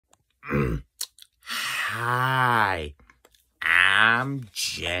Hi, I'm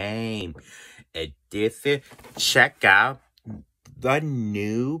James. And this is, check out the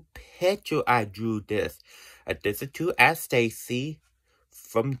new picture I drew this. This is to Aunt Stacey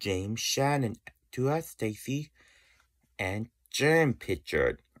from James Shannon. To Aunt Stacey and Jim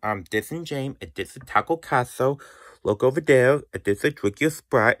picture. This is James, and this is Taco Castle. Look over there. This is drink your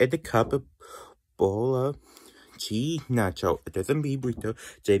Sprite and the cup of bowl of cheese nacho. This is me, burrito.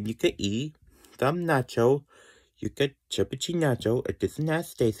 James, you can eat some nacho. You could chip a cheese nacho. This is Aunt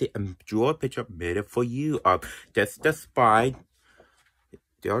Stacey, and draw a picture made it for you. That's the spine.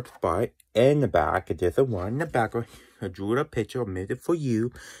 There's the spine in the back. There's a one in the back. I drew a picture, made it for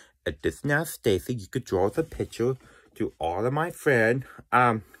you. This is Aunt Stacey. You could draw the picture to all of my friends.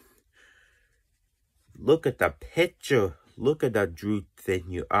 Look at the picture. Look at that drew thing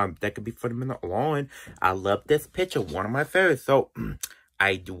you. That could be for them alone. I love this picture. One of my favorites. So,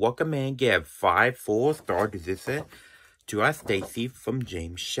 I do recommend give 5 full stars. This is to Aunt Stacey from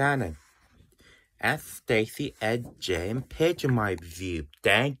James Shannon. Aunt Stacey and James picture my view.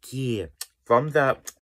 Thank you. Thumbs up.